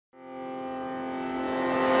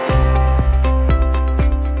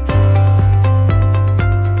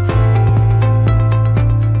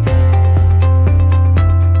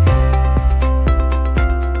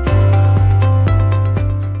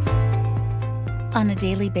On a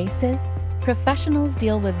daily basis, professionals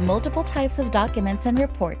deal with multiple types of documents and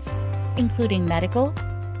reports, including medical,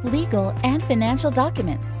 legal, and financial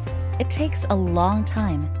documents. It takes a long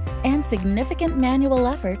time and significant manual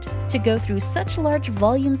effort to go through such large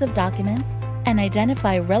volumes of documents and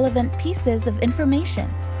identify relevant pieces of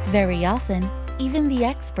information. Very often, even the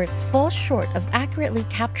experts fall short of accurately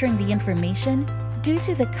capturing the information due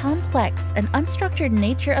to the complex and unstructured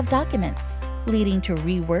nature of documents, leading to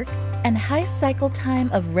rework and high cycle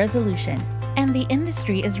time of resolution. And the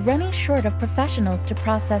industry is running short of professionals to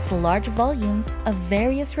process large volumes of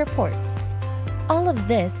various reports. All of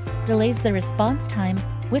this delays the response time,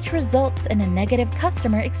 which results in a negative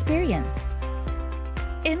customer experience.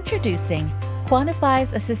 Introducing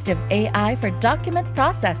Quantify's Assistive AI for Document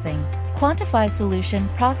Processing. Quantify's solution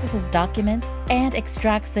processes documents and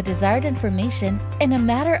extracts the desired information in a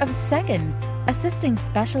matter of seconds, assisting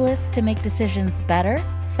specialists to make decisions better,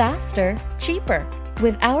 faster, cheaper.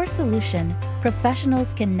 With our solution,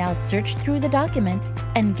 professionals can now search through the document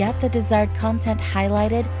and get the desired content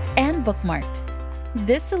highlighted and bookmarked.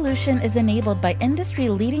 This solution is enabled by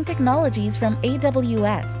industry-leading technologies from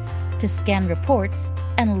AWS to scan reports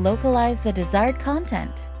and localize the desired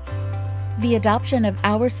content. The adoption of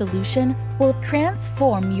our solution will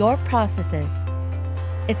transform your processes.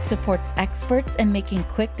 It supports experts in making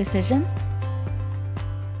quick decisions.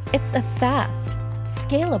 It's a fast,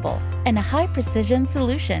 scalable, and a high-precision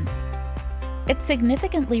solution. It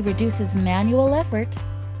significantly reduces manual effort,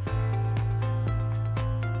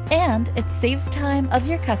 and it saves time of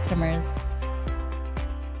your customers.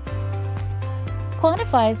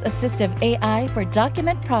 Quantify's Assistive AI for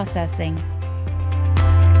Document Processing.